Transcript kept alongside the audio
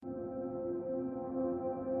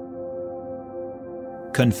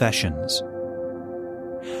Confessions.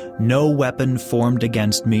 No weapon formed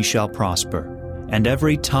against me shall prosper, and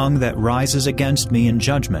every tongue that rises against me in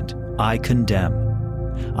judgment I condemn.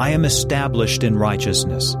 I am established in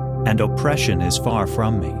righteousness, and oppression is far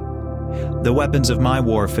from me. The weapons of my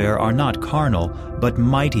warfare are not carnal, but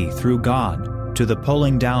mighty through God, to the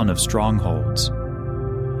pulling down of strongholds.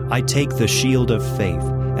 I take the shield of faith,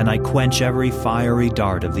 and I quench every fiery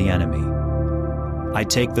dart of the enemy. I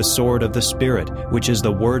take the sword of the Spirit, which is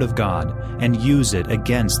the Word of God, and use it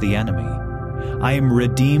against the enemy. I am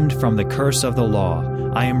redeemed from the curse of the law.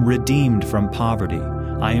 I am redeemed from poverty.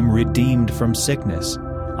 I am redeemed from sickness.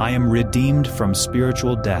 I am redeemed from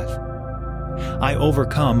spiritual death. I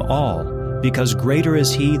overcome all, because greater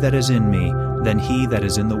is He that is in me than he that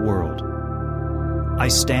is in the world. I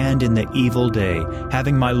stand in the evil day,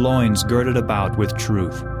 having my loins girded about with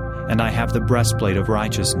truth, and I have the breastplate of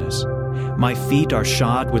righteousness. My feet are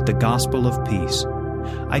shod with the gospel of peace.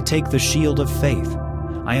 I take the shield of faith.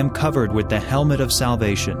 I am covered with the helmet of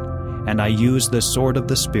salvation, and I use the sword of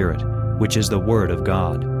the Spirit, which is the Word of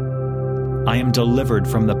God. I am delivered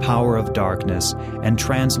from the power of darkness and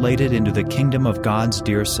translated into the kingdom of God's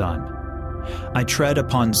dear Son. I tread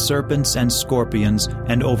upon serpents and scorpions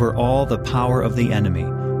and over all the power of the enemy,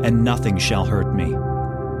 and nothing shall hurt me.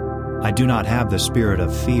 I do not have the spirit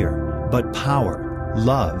of fear, but power,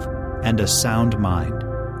 love, and a sound mind.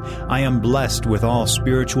 I am blessed with all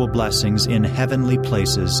spiritual blessings in heavenly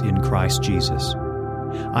places in Christ Jesus.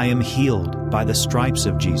 I am healed by the stripes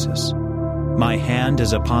of Jesus. My hand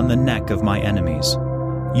is upon the neck of my enemies.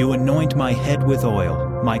 You anoint my head with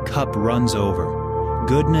oil, my cup runs over.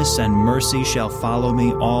 Goodness and mercy shall follow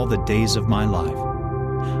me all the days of my life.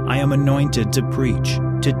 I am anointed to preach,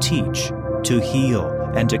 to teach, to heal,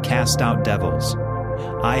 and to cast out devils.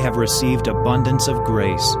 I have received abundance of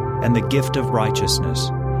grace and the gift of righteousness,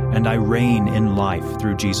 and I reign in life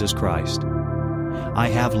through Jesus Christ. I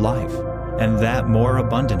have life, and that more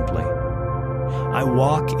abundantly. I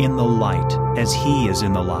walk in the light as He is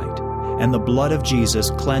in the light, and the blood of Jesus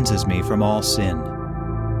cleanses me from all sin.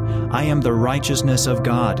 I am the righteousness of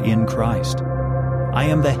God in Christ. I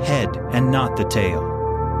am the head and not the tail.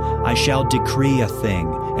 I shall decree a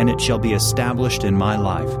thing, and it shall be established in my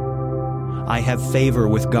life. I have favor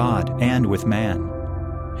with God and with man.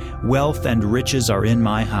 Wealth and riches are in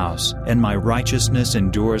my house, and my righteousness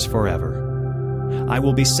endures forever. I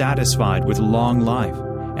will be satisfied with long life,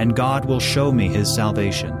 and God will show me His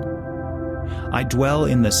salvation. I dwell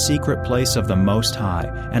in the secret place of the Most High,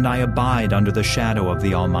 and I abide under the shadow of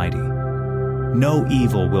the Almighty. No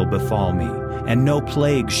evil will befall me, and no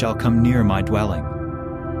plague shall come near my dwelling.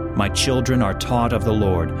 My children are taught of the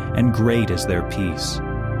Lord, and great is their peace.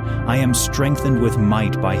 I am strengthened with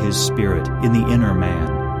might by His Spirit in the inner man.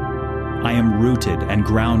 I am rooted and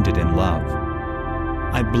grounded in love.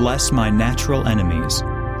 I bless my natural enemies,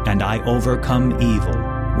 and I overcome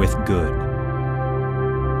evil with good.